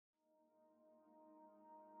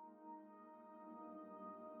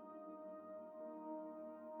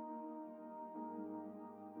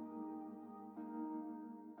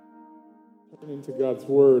Into God's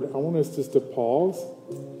Word, I want us just to pause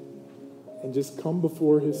and just come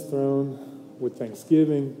before His throne with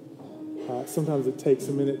thanksgiving. Sometimes it takes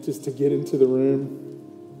a minute just to get into the room.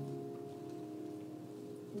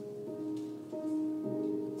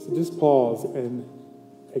 So just pause and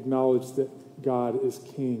acknowledge that God is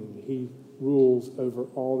King. He rules over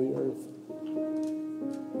all the earth.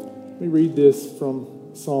 Let me read this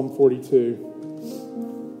from Psalm 42.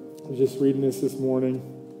 I was just reading this morning.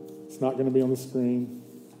 It's not going to be on the screen.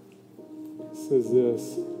 It says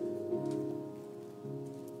this.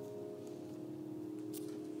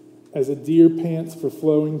 As a deer pants for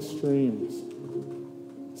flowing streams,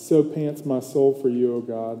 so pants my soul for you, O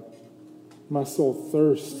God. My soul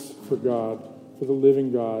thirsts for God, for the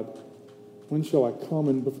living God. When shall I come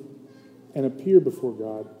and appear before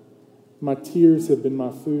God? My tears have been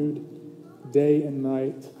my food, day and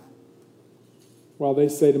night, while they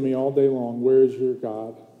say to me all day long, where is your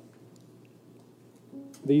God?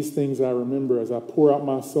 These things I remember as I pour out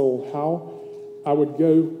my soul, how I would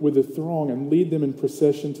go with the throng and lead them in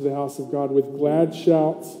procession to the house of God with glad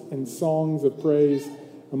shouts and songs of praise,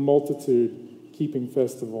 a multitude keeping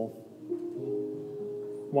festival.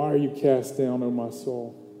 Why are you cast down, O my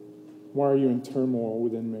soul? Why are you in turmoil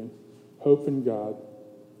within me? Hope in God,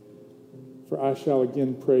 for I shall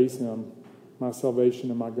again praise Him, my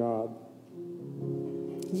salvation and my God.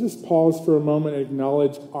 Let's just pause for a moment and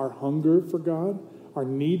acknowledge our hunger for God, our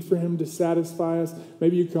need for Him to satisfy us.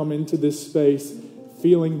 Maybe you come into this space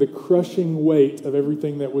feeling the crushing weight of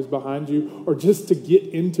everything that was behind you, or just to get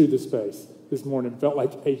into the space this morning felt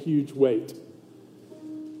like a huge weight.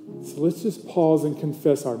 So let's just pause and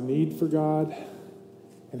confess our need for God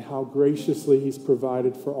and how graciously He's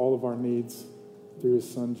provided for all of our needs through His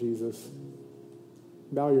Son, Jesus.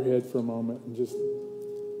 Bow your head for a moment and just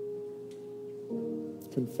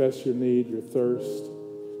confess your need, your thirst,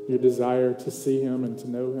 your desire to see Him and to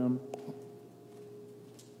know Him.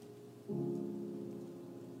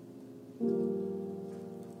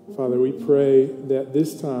 Father, we pray that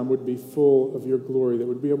this time would be full of your glory, that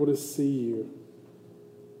we'd be able to see you.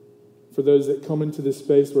 For those that come into this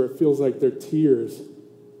space where it feels like their tears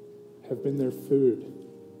have been their food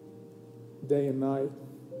day and night.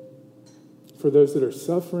 For those that are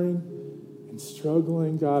suffering and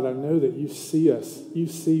struggling, God, I know that you see us. You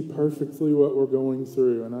see perfectly what we're going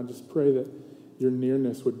through. And I just pray that your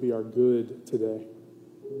nearness would be our good today.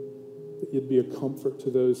 That you'd be a comfort to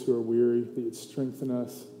those who are weary. That you'd strengthen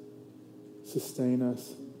us, sustain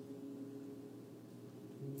us.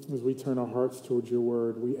 As we turn our hearts towards your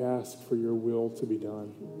word, we ask for your will to be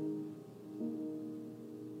done.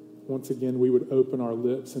 Once again, we would open our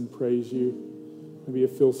lips and praise you. Maybe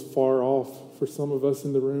it feels far off for some of us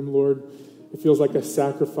in the room, Lord. It feels like a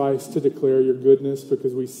sacrifice to declare your goodness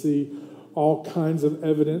because we see all kinds of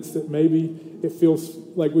evidence that maybe it feels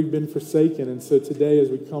like we've been forsaken. And so today, as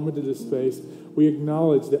we come into this space, we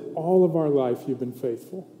acknowledge that all of our life you've been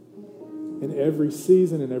faithful. In every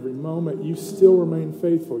season, in every moment, you still remain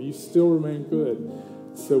faithful. You still remain good.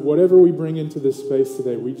 So whatever we bring into this space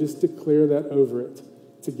today, we just declare that over it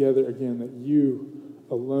together again, that you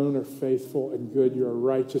alone are faithful and good. You're a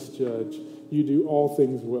righteous judge. You do all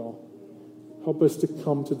things well. Help us to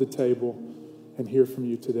come to the table and hear from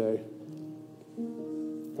you today.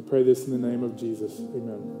 I pray this in the name of Jesus.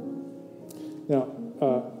 Amen.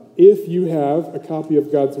 Now, if you have a copy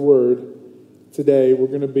of God's Word today, we're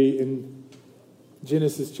going to be in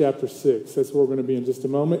Genesis chapter 6. That's where we're going to be in just a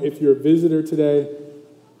moment. If you're a visitor today,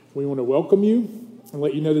 we want to welcome you and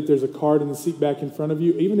let you know that there's a card in the seat back in front of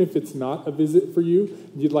you. Even if it's not a visit for you,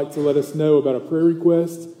 and you'd like to let us know about a prayer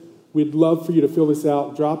request, we'd love for you to fill this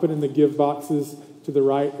out. Drop it in the give boxes to the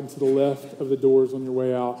right and to the left of the doors on your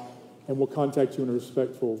way out, and we'll contact you in a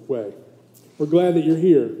respectful way. We're glad that you're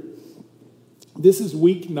here. This is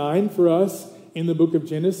week 9 for us in the book of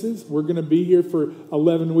Genesis. We're going to be here for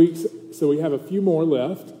 11 weeks, so we have a few more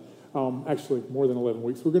left. Actually, more than 11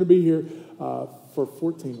 weeks. We're going to be here for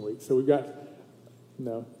 14 weeks. So we've got,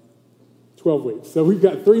 12 weeks. So we've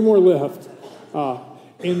got 3 more left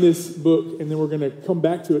in this book, and then we're going to come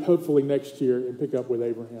back to it hopefully next year and pick up with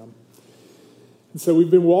Abraham. And so we've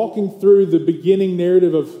been walking through the beginning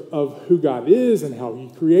narrative of who God is and how He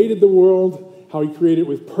created the world, how He created it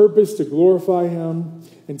with purpose to glorify Him.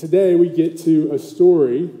 And today we get to a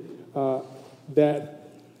story that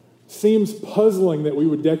seems puzzling that we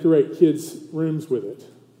would decorate kids' rooms with it.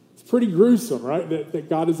 It's pretty gruesome, right? That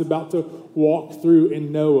God is about to walk through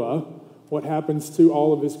in Noah what happens to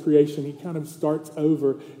all of His creation. He kind of starts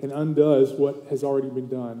over and undoes what has already been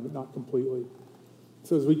done, but not completely.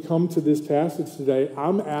 So as we come to this passage today,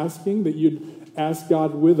 I'm asking that you'd ask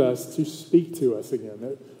God with us to speak to us again.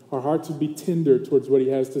 That our hearts would be tender towards what he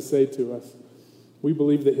has to say to us. We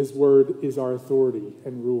believe that his word is our authority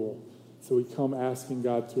and rule. So we come asking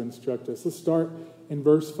God to instruct us. Let's start in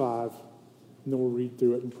verse 5, and then we'll read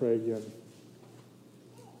through it and pray again.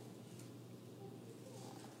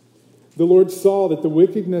 The Lord saw that the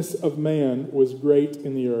wickedness of man was great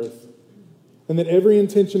in the earth, and that every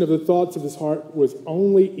intention of the thoughts of his heart was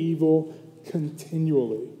only evil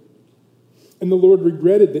continually. And the Lord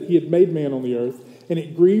regretted that he had made man on the earth, and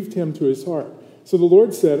it grieved him to his heart. So the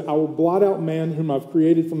Lord said, I will blot out man whom I've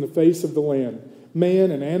created from the face of the land,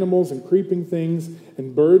 man and animals and creeping things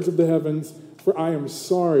and birds of the heavens, for I am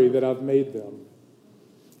sorry that I've made them.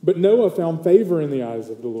 But Noah found favor in the eyes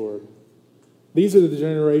of the Lord. These are the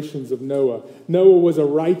generations of Noah. Noah was a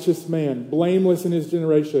righteous man, blameless in his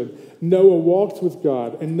generation. Noah walked with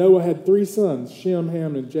God, and Noah had 3 sons, Shem,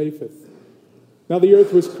 Ham, and Japheth. Now the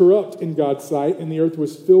earth was corrupt in God's sight, and the earth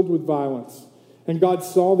was filled with violence. And God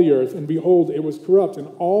saw the earth, and behold, it was corrupt, and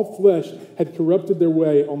all flesh had corrupted their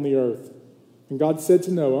way on the earth. And God said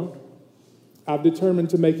to Noah, I've determined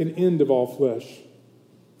to make an end of all flesh,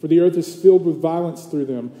 for the earth is filled with violence through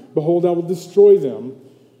them. Behold, I will destroy them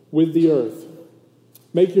with the earth.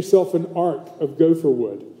 Make yourself an ark of gopher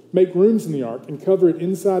wood. Make rooms in the ark, and cover it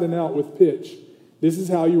inside and out with pitch. This is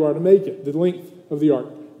how you are to make it. The length of the ark,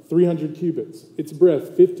 300 cubits. Its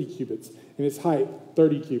breadth, 50 cubits. And its height,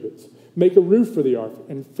 30 cubits. Make a roof for the ark,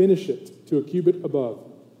 and finish it to a cubit above.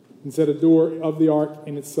 And set a door of the ark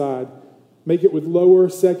in its side. Make it with lower,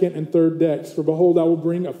 second, and third decks. For behold, I will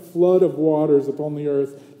bring a flood of waters upon the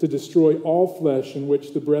earth to destroy all flesh in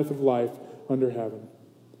which the breath of life under heaven.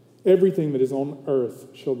 Everything that is on earth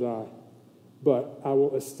shall die. But I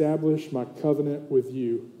will establish my covenant with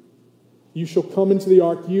you. You shall come into the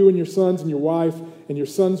ark, you and your sons and your wife, and your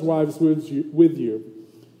sons' wives with you.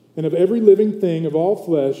 And of every living thing of all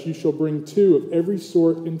flesh you shall bring 2 of every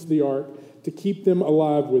sort into the ark to keep them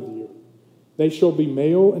alive with you. They shall be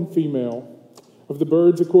male and female, of the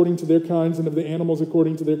birds according to their kinds, and of the animals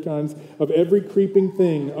according to their kinds, of every creeping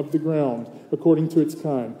thing of the ground according to its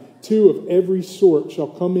kind. 2 of every sort shall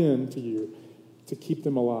come in to you to keep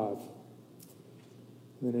them alive.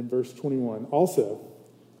 And then in verse 21, also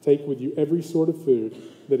take with you every sort of food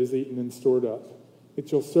that is eaten and stored up. It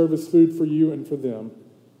shall serve as food for you and for them.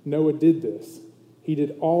 Noah did this. He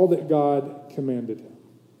did all that God commanded him.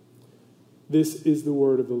 This is the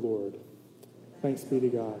word of the Lord. Thanks be to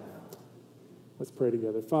God. Let's pray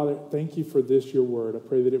together. Father, thank you for this, your word. I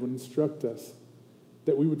pray that it would instruct us,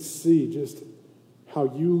 that we would see just how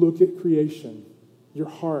you look at creation, your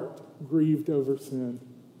heart grieved over sin,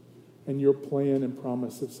 and your plan and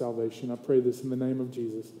promise of salvation. I pray this in the name of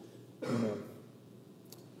Jesus. Amen.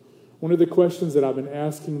 One of the questions that I've been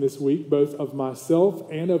asking this week, both of myself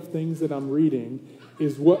and of things that I'm reading,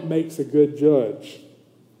 is what makes a good judge?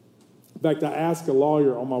 In fact, I asked a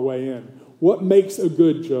lawyer on my way in, what makes a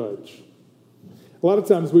good judge? A lot of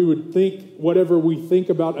times we would think whatever we think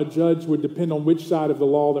about a judge would depend on which side of the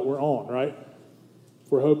law that we're on, right?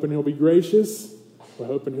 If we're hoping he'll be gracious, we're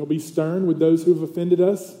hoping he'll be stern with those who've offended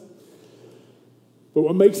us. But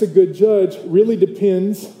what makes a good judge really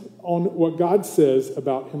depends on what God says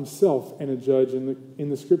about himself and a judge in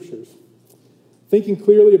the scriptures. Thinking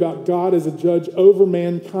clearly about God as a judge over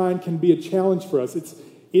mankind can be a challenge for us.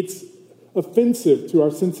 It's offensive to our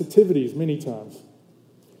sensitivities many times.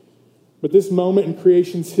 But this moment in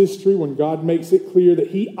creation's history, when God makes it clear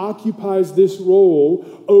that he occupies this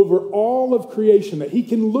role over all of creation, that he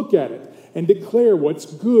can look at it and declare what's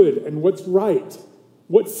good and what's right,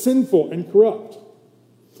 what's sinful and corrupt.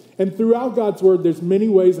 And throughout God's word, there's many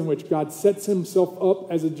ways in which God sets himself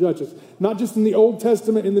up as a judge. It's not just in the Old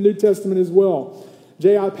Testament, in the New Testament as well.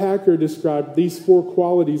 J.I. Packer described these 4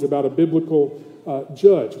 qualities about a biblical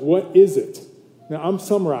judge. What is it? Now, I'm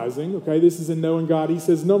summarizing, okay? This is in knowing God. He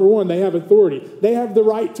says, number 1, they have authority. They have the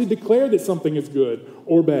right to declare that something is good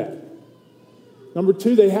or bad. Number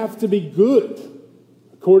 2, they have to be good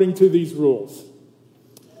according to these rules.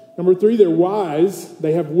 Number 3, they're wise.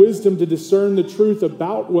 They have wisdom to discern the truth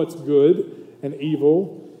about what's good and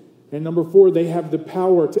evil. And number 4, they have the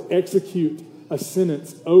power to execute a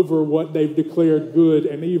sentence over what they've declared good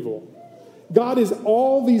and evil. God is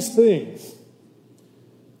all these things.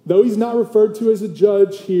 Though he's not referred to as a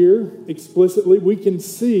judge here explicitly, we can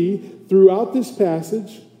see throughout this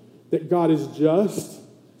passage that God is just,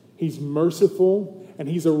 he's merciful, and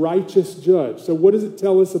he's a righteous judge. So what does it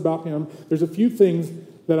tell us about him? There's a few things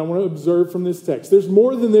that I want to observe from this text. There's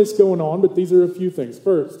more than this going on, but these are a few things.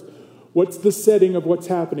 First, what's the setting of what's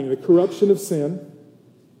happening? The corruption of sin.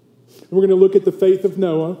 And we're going to look at the faith of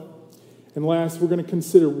Noah. And last, we're going to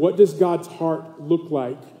consider what does God's heart look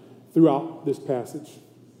like throughout this passage.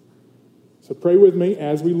 So pray with me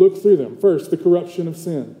as we look through them. First, the corruption of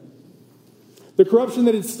sin. The corruption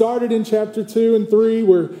that had started in chapter 2 and 3,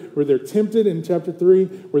 where they're tempted in chapter 3,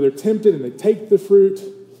 where they're tempted and they take the fruit,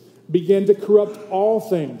 began to corrupt all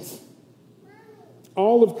things.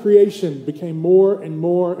 All of creation became more and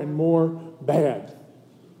more and more bad.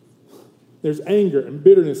 There's anger and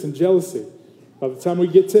bitterness and jealousy. By the time we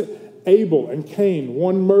get to Abel and Cain,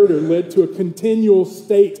 one murder led to a continual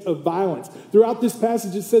state of violence. Throughout this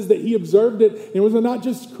passage, it says that he observed it, and it was not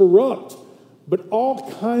just corrupt, but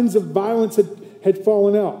all kinds of violence had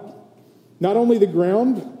fallen out. Not only the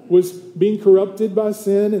ground was being corrupted by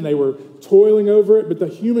sin, and they were toiling over it, but the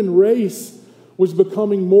human race was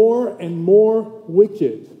becoming more and more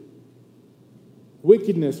wicked.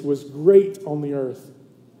 Wickedness was great on the earth.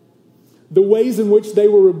 The ways in which they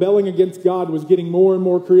were rebelling against God was getting more and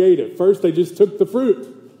more creative. First, they just took the fruit.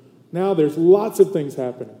 Now there's lots of things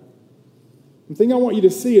happening. The thing I want you to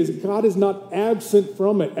see is God is not absent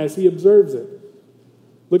from it as he observes it.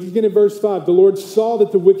 Look again at verse 5. The Lord saw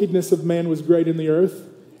that the wickedness of man was great in the earth,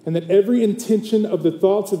 and that every intention of the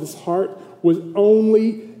thoughts of his heart was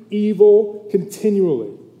only evil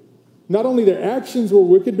continually. Not only their actions were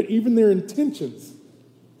wicked, but even their intentions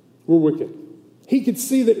were wicked. He could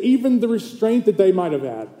see that even the restraint that they might have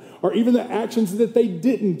had, or even the actions that they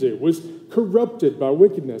didn't do, was corrupted by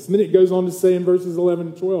wickedness. And then it goes on to say in verses 11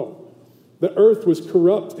 and 12, the earth was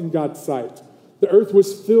corrupt in God's sight. The earth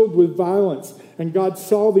was filled with violence, and God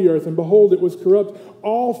saw the earth, and behold, it was corrupt.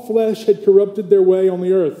 All flesh had corrupted their way on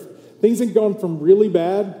the earth. Things had gone from really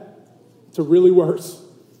bad to really worse.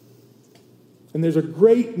 And there's a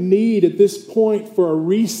great need at this point for a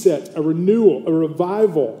reset, a renewal, a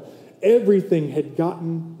revival. Everything had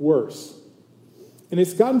gotten worse. And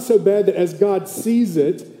it's gotten so bad that as God sees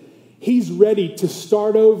it, he's ready to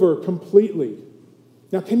start over completely.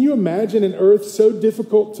 Now, can you imagine an earth so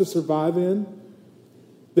difficult to survive in?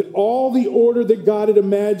 That all the order that God had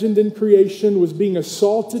imagined in creation was being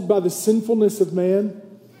assaulted by the sinfulness of man?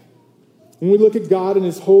 When we look at God and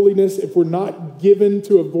his holiness, if we're not given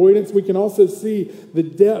to avoidance, we can also see the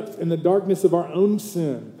depth and the darkness of our own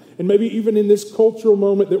sin. And maybe even in this cultural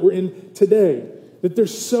moment that we're in today, that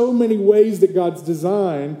there's so many ways that God's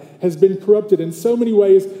design has been corrupted. In so many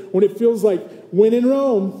ways, when it feels like, when in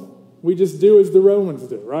Rome, we just do as the Romans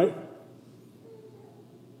do, right?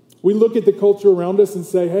 We look at the culture around us and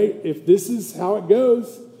say, hey, if this is how it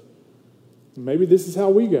goes, maybe this is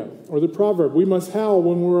how we go. Or the proverb, we must howl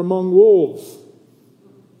when we're among wolves.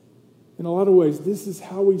 In a lot of ways, this is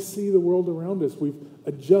how we see the world around us. We've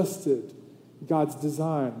adjusted God's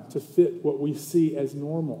design to fit what we see as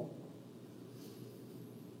normal.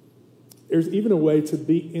 There's even a way to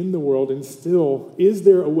be in the world and still, is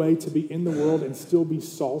there a way to be in the world and still be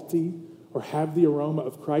salty or have the aroma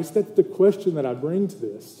of Christ? That's the question that I bring to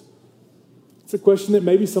this. It's a question that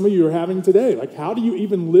maybe some of you are having today. Like, how do you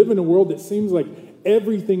even live in a world that seems like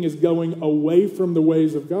everything is going away from the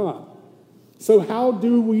ways of God? So how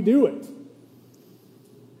do we do it?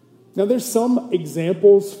 Now, there's some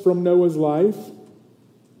examples from Noah's life,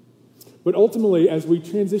 but ultimately, as we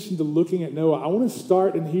transition to looking at Noah, I want to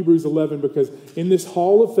start in Hebrews 11 because in this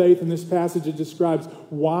hall of faith, in this passage, it describes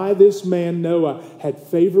why this man, Noah, had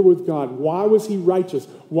favor with God. Why was he righteous?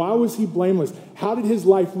 Why was he blameless? How did his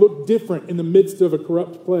life look different in the midst of a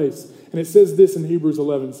corrupt place? And it says this in Hebrews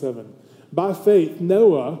 11:7. By faith,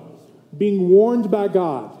 Noah, being warned by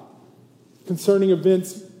God concerning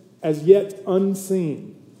events as yet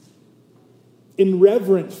unseen, in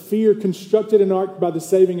reverent fear constructed an ark by the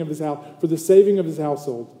saving of his house, for the saving of his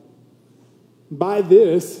household. By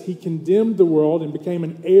this, he condemned the world and became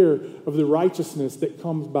an heir of the righteousness that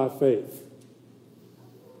comes by faith.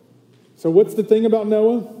 So what's the thing about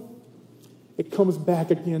Noah? It comes back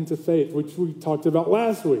again to faith, which we talked about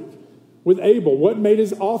last week with Abel. What made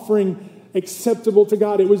his offering acceptable to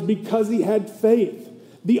God? It was because he had faith.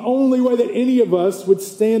 The only way that any of us would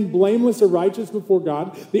stand blameless or righteous before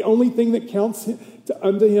God, the only thing that counts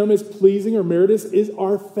unto him as pleasing or meritorious is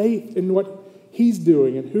our faith in what he's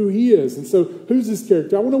doing and who he is. And so, who's this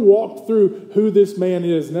character? I want to walk through who this man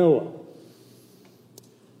is, Noah.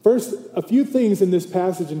 First, a few things in this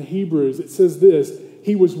passage in Hebrews. It says this: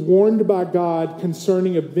 he was warned by God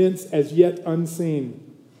concerning events as yet unseen.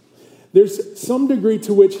 There's some degree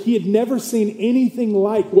to which he had never seen anything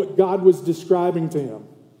like what God was describing to him.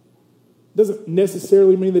 Doesn't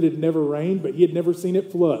necessarily mean that it never rained, but he had never seen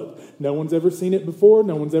it flood. No one's ever seen it before.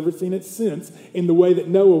 No one's ever seen it since in the way that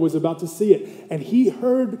Noah was about to see it. And he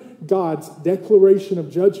heard God's declaration of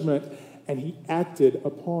judgment, and he acted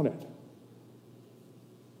upon it.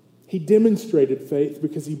 He demonstrated faith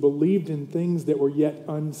because he believed in things that were yet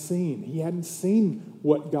unseen. He hadn't seen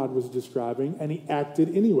what God was describing, and he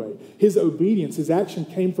acted anyway. His obedience, his action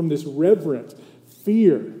came from this reverent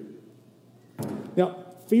fear. Now,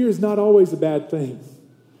 fear is not always a bad thing.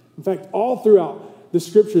 In fact, all throughout the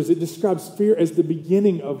scriptures, it describes fear as the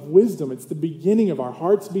beginning of wisdom. It's the beginning of our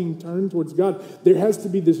hearts being turned towards God. There has to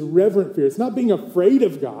be this reverent fear. It's not being afraid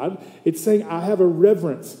of God. It's saying, I have a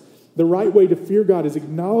reverence. The right way to fear God is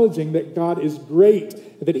acknowledging that God is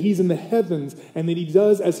great, that he's in the heavens, and that he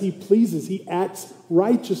does as he pleases. He acts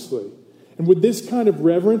righteously. And with this kind of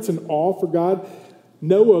reverence and awe for God,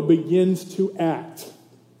 Noah begins to act.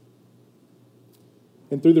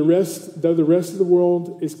 And though the rest of the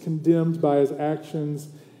world is condemned by his actions,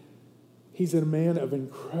 he's a man of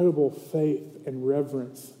incredible faith and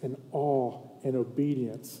reverence and awe and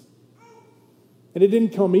obedience. And it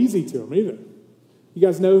didn't come easy to him either. You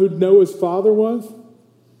guys know who Noah's father was?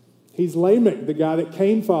 He's Lamech, the guy that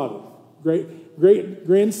Cain fathered, great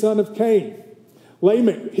grandson of Cain.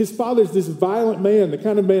 Lamech, his father's this violent man, the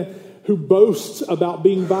kind of man who boasts about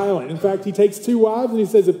being violent. In fact, he takes 2 wives and he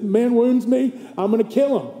says, if a man wounds me, I'm going to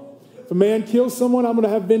kill him. If a man kills someone, I'm going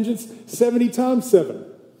to have vengeance 70 times 7.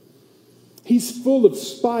 He's full of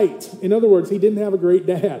spite. In other words, he didn't have a great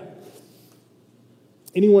dad.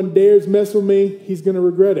 Anyone dares mess with me, he's going to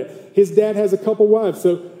regret it. His dad has a couple wives,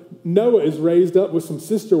 so Noah is raised up with some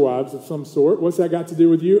sister wives of some sort. What's that got to do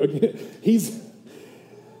with you? Again, he's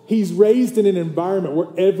raised in an environment where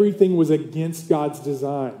everything was against God's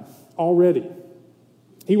design already.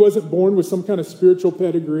 He wasn't born with some kind of spiritual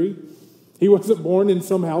pedigree. He wasn't born in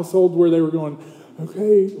some household where they were going,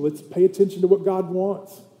 okay, let's pay attention to what God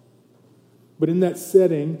wants. But in that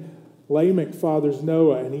setting, Lamech fathers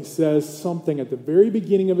Noah, and he says something at the very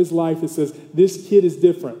beginning of his life that says, this kid is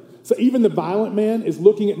different. So even the violent man is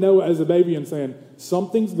looking at Noah as a baby and saying,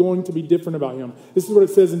 something's going to be different about him. This is what it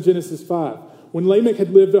says in Genesis 5. When Lamech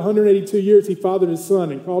had lived 182 years, he fathered his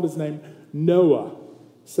son and called his name Noah,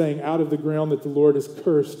 saying, out of the ground that the Lord has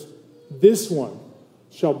cursed, this one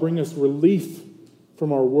shall bring us relief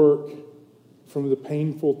from our work, from the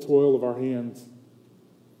painful toil of our hands.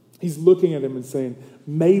 He's looking at him and saying,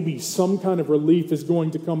 maybe some kind of relief is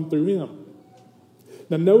going to come through him.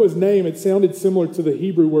 Now, Noah's name, it sounded similar to the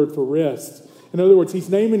Hebrew word for rest. In other words, he's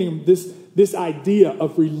naming him this idea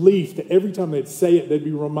of relief, that every time they'd say it, they'd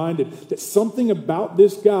be reminded that something about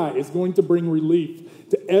this guy is going to bring relief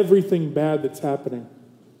to everything bad that's happening.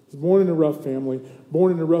 He's born in a rough family,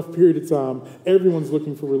 born in a rough period of time. Everyone's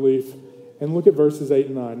looking for relief. And look at verses 8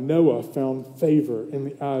 and 9. Noah found favor in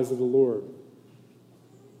the eyes of the Lord.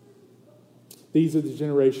 These are the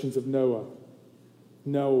generations of Noah.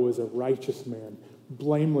 Noah was a righteous man,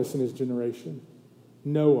 blameless in his generation.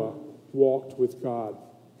 Noah walked with God.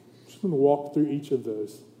 I'm just going to walk through each of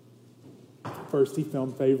those. First, he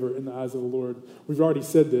found favor in the eyes of the Lord. We've already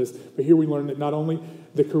said this, but here we learn that not only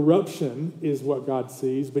the corruption is what God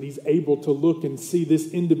sees, but he's able to look and see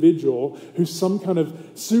this individual who's some kind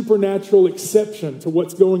of supernatural exception to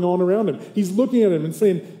what's going on around him. He's looking at him and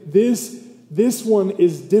saying, this one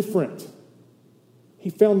is different. He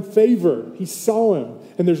found favor. He saw him.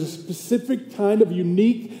 And there's a specific kind of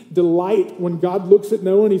unique delight when God looks at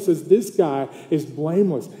Noah and he says, this guy is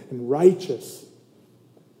blameless and righteous.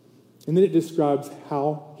 And then it describes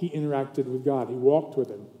how he interacted with God. He walked with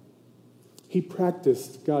him. He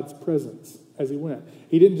practiced God's presence as he went.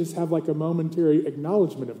 He didn't just have like a momentary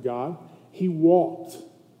acknowledgement of God. He walked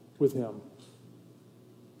with him.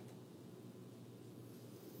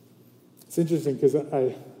 It's interesting because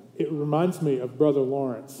it reminds me of Brother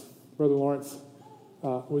Lawrence. Brother Lawrence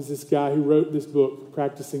was this guy who wrote this book,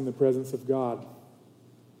 Practicing the Presence of God.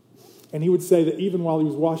 And he would say that even while he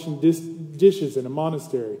was washing dishes in a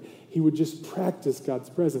monastery, he would just practice God's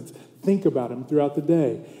presence, think about him throughout the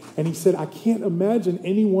day. And he said, I can't imagine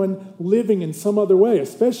anyone living in some other way,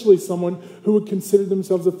 especially someone who would consider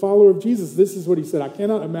themselves a follower of Jesus. This is what he said, I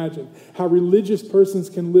cannot imagine how religious persons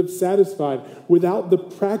can live satisfied without the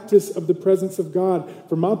practice of the presence of God.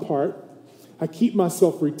 For my part, I keep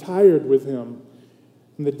myself retired with him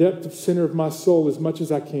in the depth of center of my soul as much as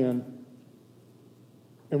I can.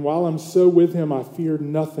 And while I'm so with him, I fear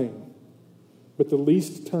nothing. But the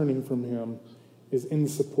least turning from him is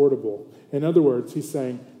insupportable. In other words, he's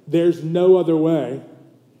saying, there's no other way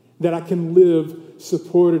that I can live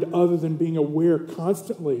supported other than being aware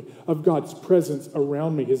constantly of God's presence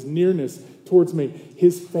around me, his nearness towards me,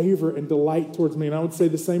 his favor and delight towards me. And I would say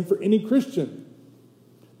the same for any Christian.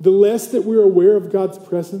 The less that we're aware of God's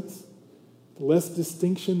presence, the less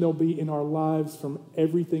distinction there'll be in our lives from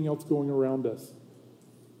everything else going around us.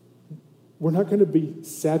 We're not going to be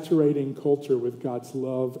saturating culture with God's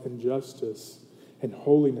love and justice and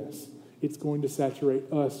holiness. It's going to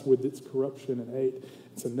saturate us with its corruption and hate.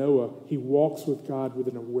 So Noah, he walks with God with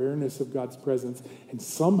an awareness of God's presence, and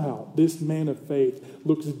somehow this man of faith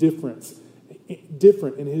looks different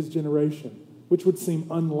in his generation, which would seem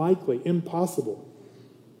unlikely, impossible.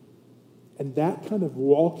 And that kind of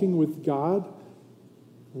walking with God,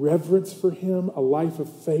 reverence for him, a life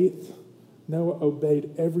of faith, Noah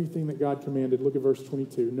obeyed everything that God commanded. Look at verse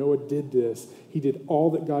 22. Noah did this. He did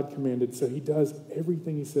all that God commanded, so he does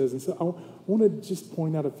everything he says. And so I want to just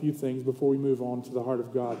point out a few things before we move on to the heart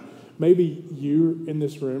of God. Maybe you're in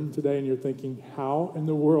this room today and you're thinking, how in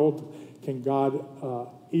the world can God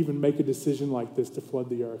even make a decision like this to flood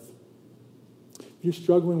the earth? If you're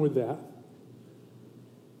struggling with that,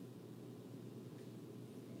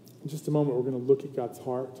 in just a moment we're going to look at God's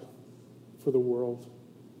heart for the world.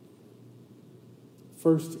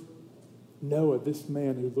 First, Noah, this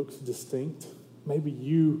man who looks distinct, maybe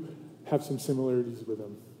you have some similarities with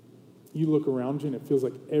him. You look around you and it feels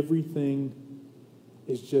like everything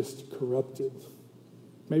is just corrupted.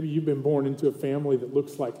 Maybe you've been born into a family that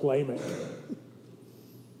looks like Lamech.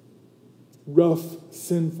 Rough,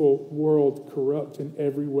 sinful world, corrupt in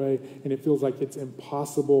every way, and it feels like it's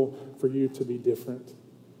impossible for you to be different.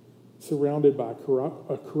 Surrounded by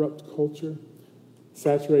a corrupt culture,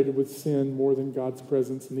 saturated with sin more than God's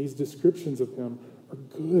presence, and these descriptions of him are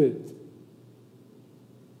good.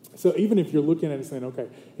 So even if you're looking at it and saying, okay,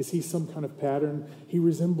 is he some kind of pattern? He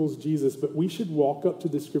resembles Jesus, but we should walk up to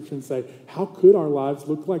the scripture and say, how could our lives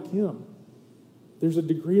look like him? There's a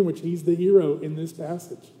degree in which he's the hero in this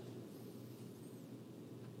passage.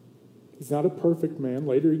 He's not a perfect man.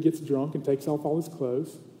 Later he gets drunk and takes off all his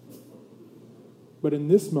clothes. But in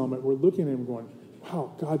this moment, we're looking at him going,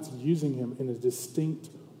 wow, God's using him in a distinct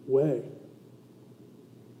way.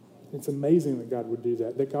 It's amazing that God would do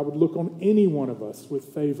that God would look on any one of us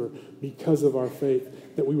with favor because of our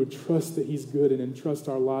faith, that we would trust that he's good and entrust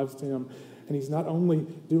our lives to him. And he's not only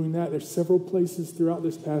doing that, there's several places throughout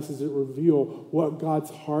this passage that reveal what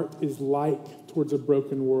God's heart is like towards a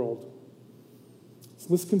broken world. So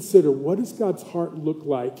let's consider, what does God's heart look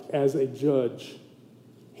like as a judge?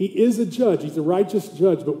 He is a judge. He's a righteous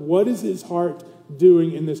judge. But what is his heart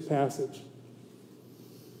doing in this passage?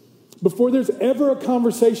 Before there's ever a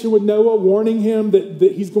conversation with Noah warning him that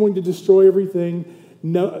he's going to destroy everything,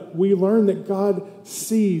 we learn that God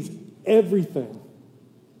sees everything.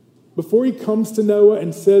 Before he comes to Noah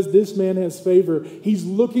and says this man has favor, he's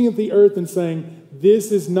looking at the earth and saying,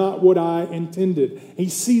 this is not what I intended. He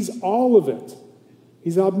sees all of it.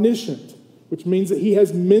 He's omniscient, which means that he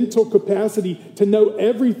has mental capacity to know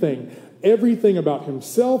everything about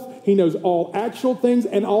himself. He knows all actual things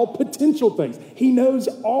and all potential things. He knows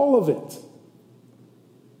all of it.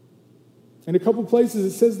 In a couple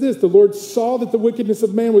places it says this, the Lord saw that the wickedness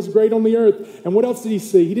of man was great on the earth. And what else did he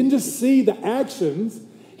see? He didn't just see the actions,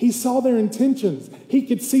 he saw their intentions. He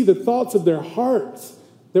could see the thoughts of their hearts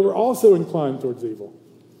that were also inclined towards evil.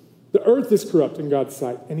 The earth is corrupt in God's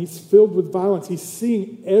sight, and he's filled with violence. He's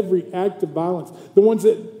seeing every act of violence, the ones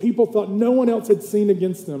that people thought no one else had seen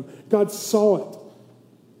against them. God saw it,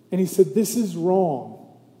 and he said, this is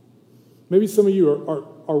wrong. Maybe some of you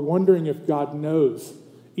are wondering if God knows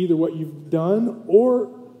either what you've done or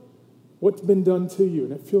what's been done to you,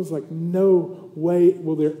 and it feels like no way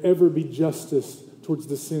will there ever be justice towards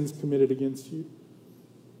the sins committed against you.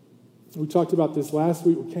 We talked about this last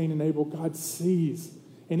week with Cain and Abel. God sees,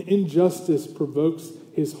 and injustice provokes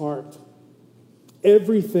his heart.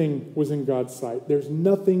 Everything was in God's sight. There's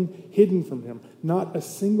nothing hidden from him. Not a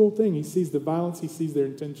single thing. He sees the violence. He sees their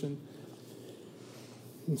intention.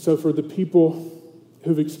 And so for the people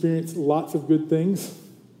who've experienced lots of good things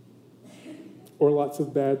or lots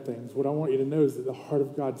of bad things, what I want you to know is that the heart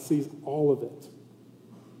of God sees all of it.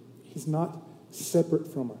 He's not separate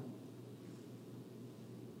from her.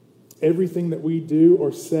 Everything that we do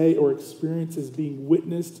or say or experience is being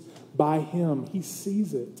witnessed by him. He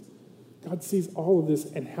sees it. God sees all of this,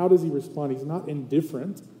 and how does he respond? He's not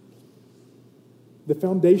indifferent. The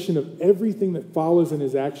foundation of everything that follows in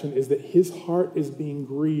his action is that his heart is being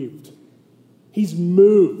grieved. He's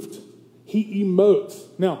moved. He emotes.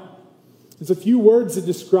 Now, there's a few words that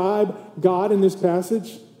describe God in this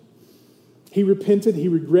passage. He repented, he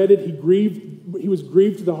regretted, he grieved, he was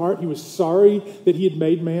grieved to the heart, he was sorry that he had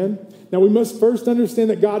made man. Now we must first understand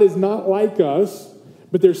that God is not like us,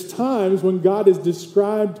 but there's times when God is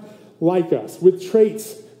described like us, with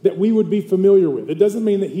traits that we would be familiar with. It doesn't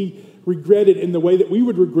mean that he regretted in the way that we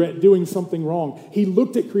would regret doing something wrong. He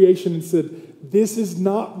looked at creation and said, this is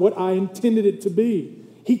not what I intended it to be.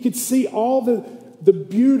 He could see all the the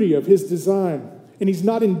beauty of his design. And he's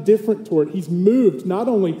not indifferent toward it. He's moved not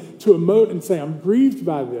only to emote and say, I'm grieved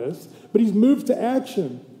by this, but he's moved to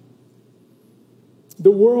action.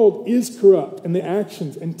 The world is corrupt, and the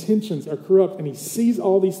actions and tensions are corrupt, and he sees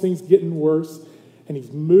all these things getting worse, and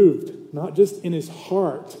he's moved, not just in his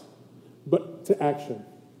heart, but to action.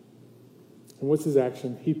 And what's his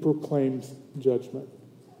action? He proclaims judgment.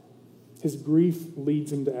 His grief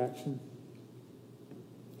leads him to action.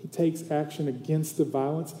 He takes action against the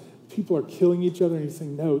violence. People are killing each other, and he's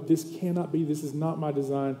saying, no, this cannot be. This is not my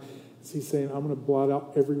design. So he's saying, I'm going to blot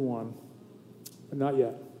out everyone, but not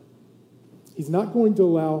yet. He's not going to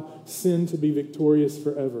allow sin to be victorious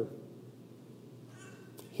forever.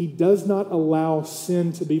 He does not allow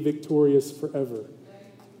sin to be victorious forever.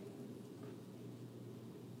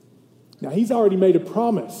 Now, he's already made a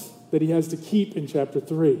promise that he has to keep in chapter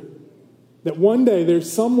 3. That one day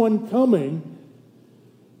there's someone coming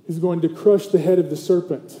who's going to crush the head of the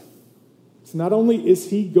serpent. So not only is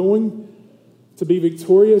he going to be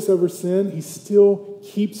victorious over sin, he still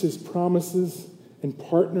keeps his promises and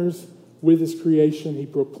partners with his creation. He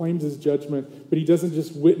proclaims his judgment, but he doesn't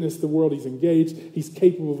just witness the world. He's engaged. He's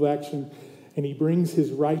capable of action, and he brings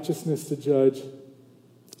his righteousness to judge.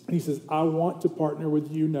 And he says, I want to partner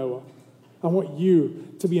with you, Noah. I want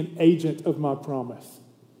you to be an agent of my promise.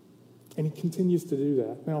 And he continues to do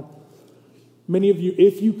that. Now, many of you,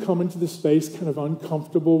 if you come into the space kind of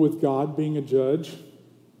uncomfortable with God being a judge,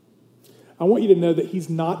 I want you to know that he's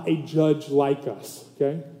not a judge like us,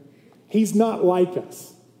 okay? He's not like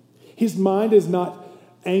us. His mind is not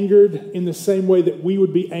angered in the same way that we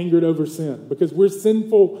would be angered over sin, because we're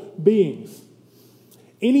sinful beings.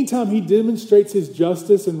 Anytime he demonstrates his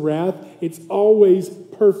justice and wrath, it's always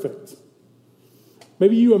perfect.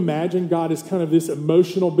 Maybe you imagine God as kind of this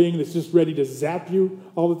emotional being that's just ready to zap you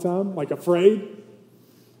all the time, like afraid.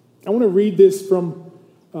 I want to read this from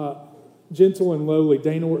Gentle and Lowly.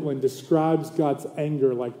 Dane Ortlund describes God's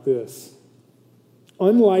anger like this.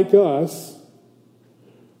 Unlike us,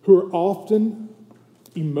 who are often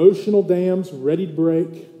emotional dams ready to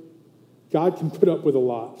break, God can put up with a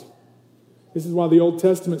lot. This is why the Old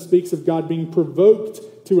Testament speaks of God being provoked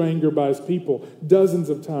to anger by his people dozens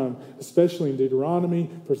of times, especially in Deuteronomy,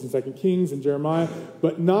 1st and 2nd Kings, and Jeremiah.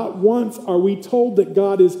 But not once are we told that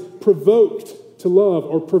God is provoked to love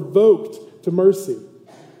or provoked to mercy.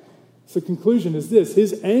 So the conclusion is this: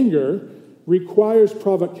 his anger requires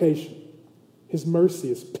provocation. His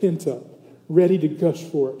mercy is pent up, ready to gush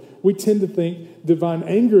forth. We tend to think divine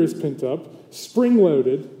anger is pent up,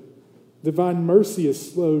 spring-loaded. Divine mercy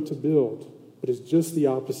is slow to build, but it's just the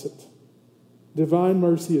opposite. Divine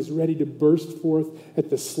mercy is ready to burst forth at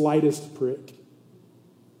the slightest prick.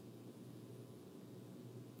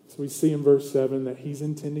 So we see in verse 7 that he's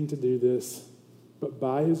intending to do this, but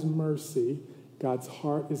by his mercy, God's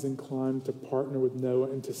heart is inclined to partner with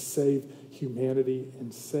Noah and to save humanity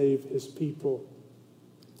and save his people.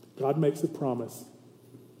 God makes a promise.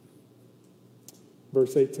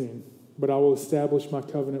 Verse 18, but I will establish my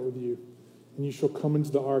covenant with you, and you shall come into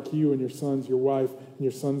the ark, you and your sons, your wife, and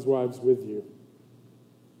your sons' wives with you.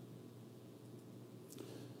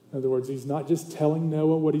 In other words, he's not just telling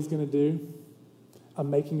Noah what he's going to do. I'm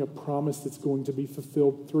making a promise that's going to be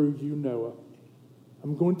fulfilled through you, Noah.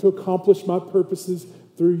 I'm going to accomplish my purposes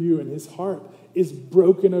through you. And his heart is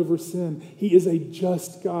broken over sin. He is a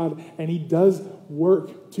just God, and he does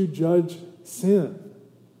work to judge sin.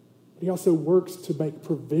 But he also works to make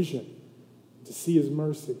provision, to see his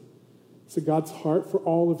mercy. So God's heart for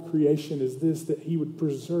all of creation is this, that he would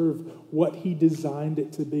preserve what he designed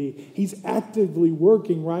it to be. He's actively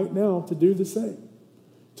working right now to do the same,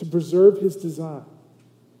 to preserve his design,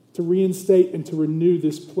 to reinstate and to renew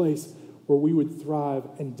this place where we would thrive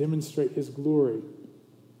and demonstrate his glory.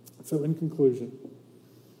 So in conclusion,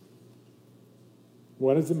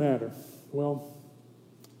 what does it matter? Well,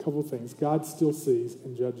 a couple of things. God still sees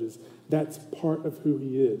and judges. That's part of who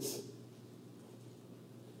he is.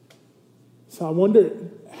 So I wonder,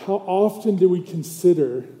 how often do we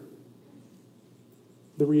consider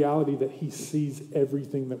the reality that he sees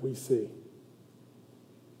everything that we see?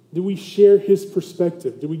 Do we share his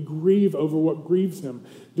perspective? Do we grieve over what grieves him?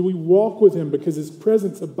 Do we walk with him because his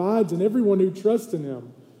presence abides in everyone who trusts in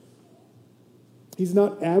him? He's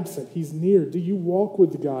not absent. He's near. Do you walk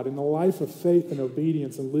with God in a life of faith and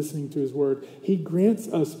obedience and listening to his word? He grants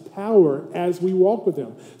us power as we walk with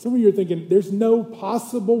him. Some of you are thinking, there's no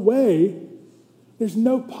possible way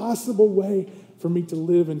for me to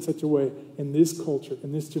live in such a way in this culture,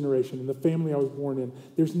 in this generation, in the family I was born in.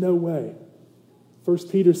 There's no way. 1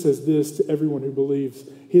 Peter says this to everyone who believes: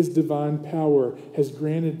 his divine power has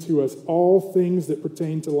granted to us all things that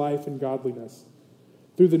pertain to life and godliness.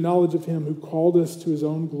 through the knowledge of him who called us to his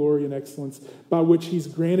own glory and excellence, by which he's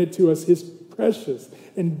granted to us his precious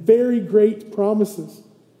and very great promises,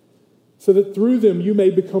 so that through them you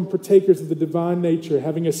may become partakers of the divine nature,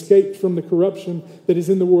 having escaped from the corruption that is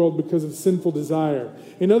in the world because of sinful desire.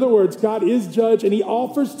 In other words, God is judge, and he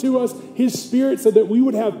offers to us his Spirit so that we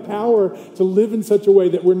would have power to live in such a way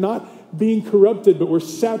that we're not being corrupted, but we're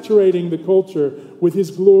saturating the culture with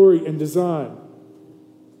his glory and design.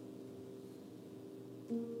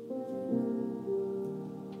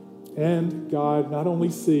 And God not only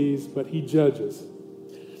sees, but he judges.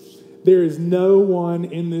 There is no one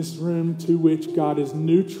in this room to which God is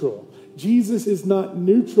neutral. Jesus is not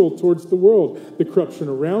neutral towards the world. The corruption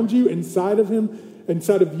around you, inside of him,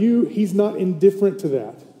 inside of you, he's not indifferent to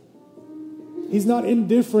that. He's not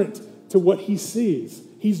indifferent to what he sees.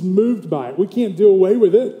 He's moved by it. We can't do away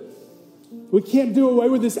with it. We can't do away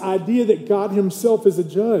with this idea that God himself is a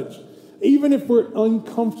judge. Even if we're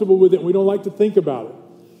uncomfortable with it, we don't like to think about it.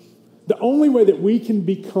 The only way that we can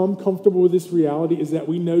become comfortable with this reality is that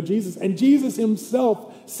we know Jesus. And Jesus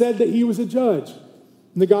himself said that he was a judge.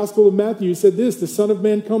 In the Gospel of Matthew, he said this: the Son of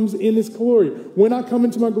Man comes in his glory. When I come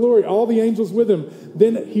into my glory, all the angels with him,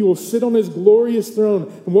 then he will sit on his glorious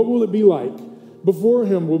throne. And what will it be like? Before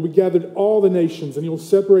him will be gathered all the nations, and he will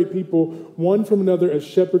separate people one from another as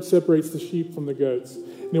shepherd separates the sheep from the goats.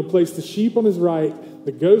 And he'll place the sheep on his right,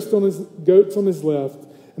 the goats on his left,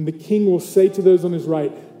 and the king will say to those on his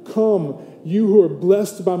right, "Come, you who are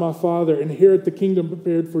blessed by my Father, inherit the kingdom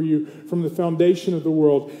prepared for you from the foundation of the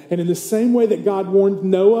world." And in the same way that God warned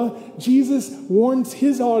Noah, Jesus warns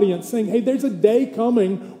his audience, saying, hey, there's a day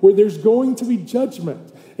coming where there's going to be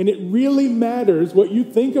judgment. And it really matters what you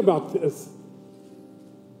think about this.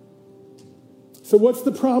 So what's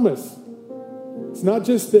the promise? It's not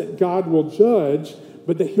just that God will judge,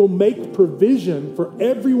 but that he'll make provision for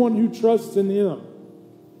everyone who trusts in him.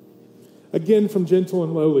 Again, from Gentle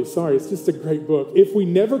and Lowly. Sorry, it's just a great book. If we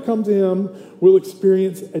never come to him, we'll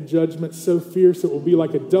experience a judgment so fierce it will be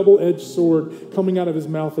like a double-edged sword coming out of his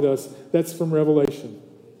mouth at us. That's from Revelation.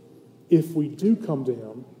 If we do come to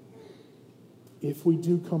him,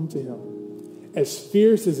 as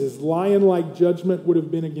fierce as his lion-like judgment would have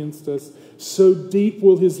been against us, so deep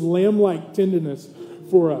will his lamb-like tenderness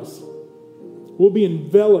for us. We'll be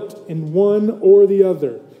enveloped in one or the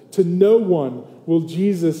other. To no one will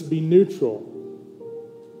Jesus be neutral.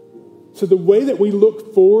 So the way that we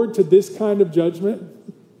look forward to this kind of judgment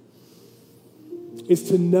is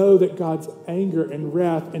to know that God's anger and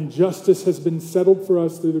wrath and justice has been settled for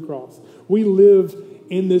us through the cross. We live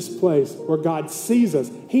in this place where God sees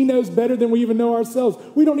us. He knows better than we even know ourselves.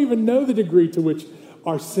 We don't even know the degree to which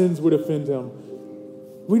our sins would offend him.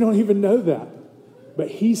 We don't even know that. But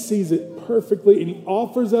he sees it perfectly, and he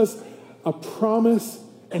offers us a promise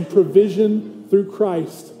and provision through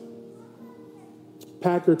Christ.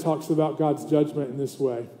 Packer talks about God's judgment in this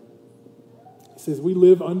way. He says, we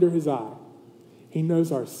live under his eye. He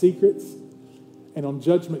knows our secrets, and on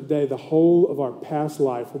Judgment Day, the whole of our past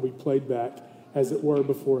life will be played back, as it were,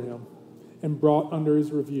 before him and brought under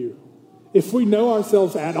his review. If we know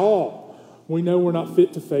ourselves at all, we know we're not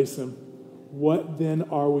fit to face him. What then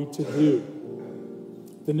are we to do?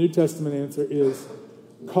 The New Testament answer is,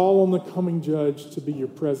 call on the coming judge to be your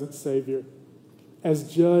present Savior.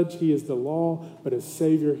 As judge, he is the law, but as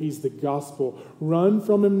Savior, he's the gospel. Run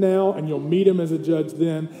from him now, and you'll meet him as a judge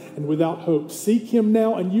then, and without hope. Seek him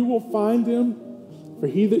now, and you will find him. For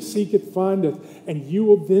he that seeketh findeth, and you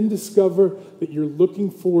will then discover that you're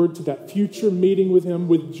looking forward to that future meeting with him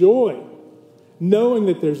with joy, knowing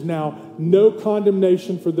that there's now no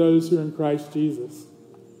condemnation for those who are in Christ Jesus.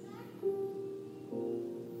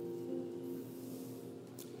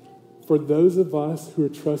 For those of us who are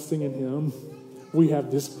trusting in him, we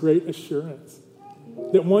have this great assurance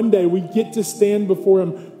that one day we get to stand before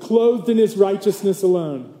him clothed in his righteousness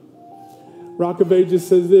alone. Rock of Ages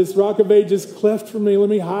says this: Rock of Ages, cleft for me, let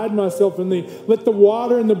me hide myself in thee. Let the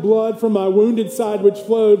water and the blood from my wounded side which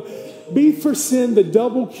flowed be for sin the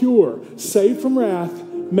double cure. Save from wrath,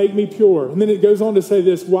 make me pure. And then it goes on to say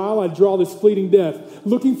this: while I draw this fleeting death,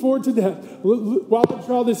 looking forward to death, while I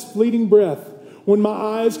draw this fleeting breath, when my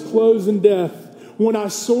eyes close in death, when I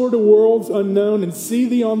soar to worlds unknown and see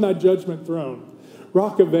thee on thy judgment throne.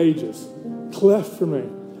 Rock of Ages, cleft for me,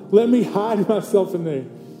 let me hide myself in thee.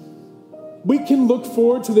 We can look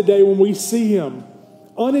forward to the day when we see him,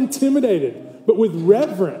 unintimidated, but with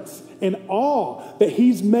reverence and awe that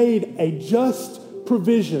he's made a just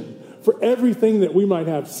provision for everything that we might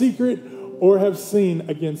have secret or have seen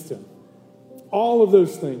against him. All of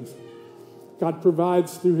those things God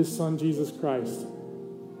provides through his Son, Jesus Christ.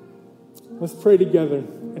 Let's pray together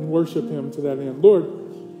and worship him to that end. Lord,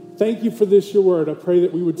 thank you for this, your word. I pray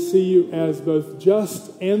that we would see you as both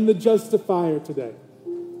just and the justifier today.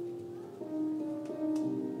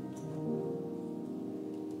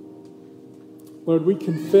 Lord, we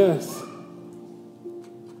confess,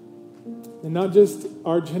 and not just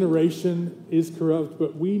our generation is corrupt,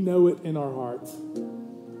 but we know it in our hearts.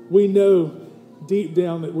 We know deep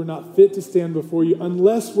down that we're not fit to stand before you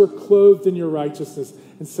unless we're clothed in your righteousness.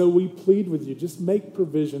 And so we plead with you, just make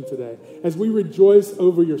provision today. As we rejoice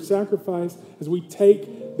over your sacrifice, as we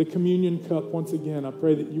take the communion cup once again, I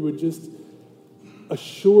pray that you would just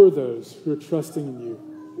assure those who are trusting in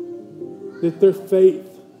you, that their faith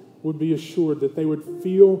would be assured, that they would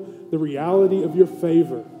feel the reality of your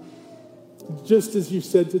favor. Just as you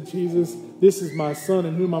said to Jesus, this is my son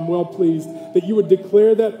in whom I'm well pleased, that you would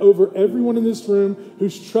declare that over everyone in this room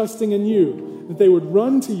who's trusting in you, that they would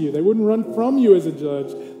run to you. They wouldn't run from you as a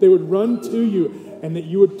judge. They would run to you, and that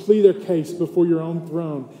you would plead their case before your own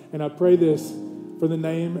throne. And I pray this for the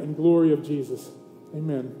name and glory of Jesus.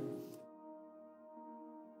 Amen.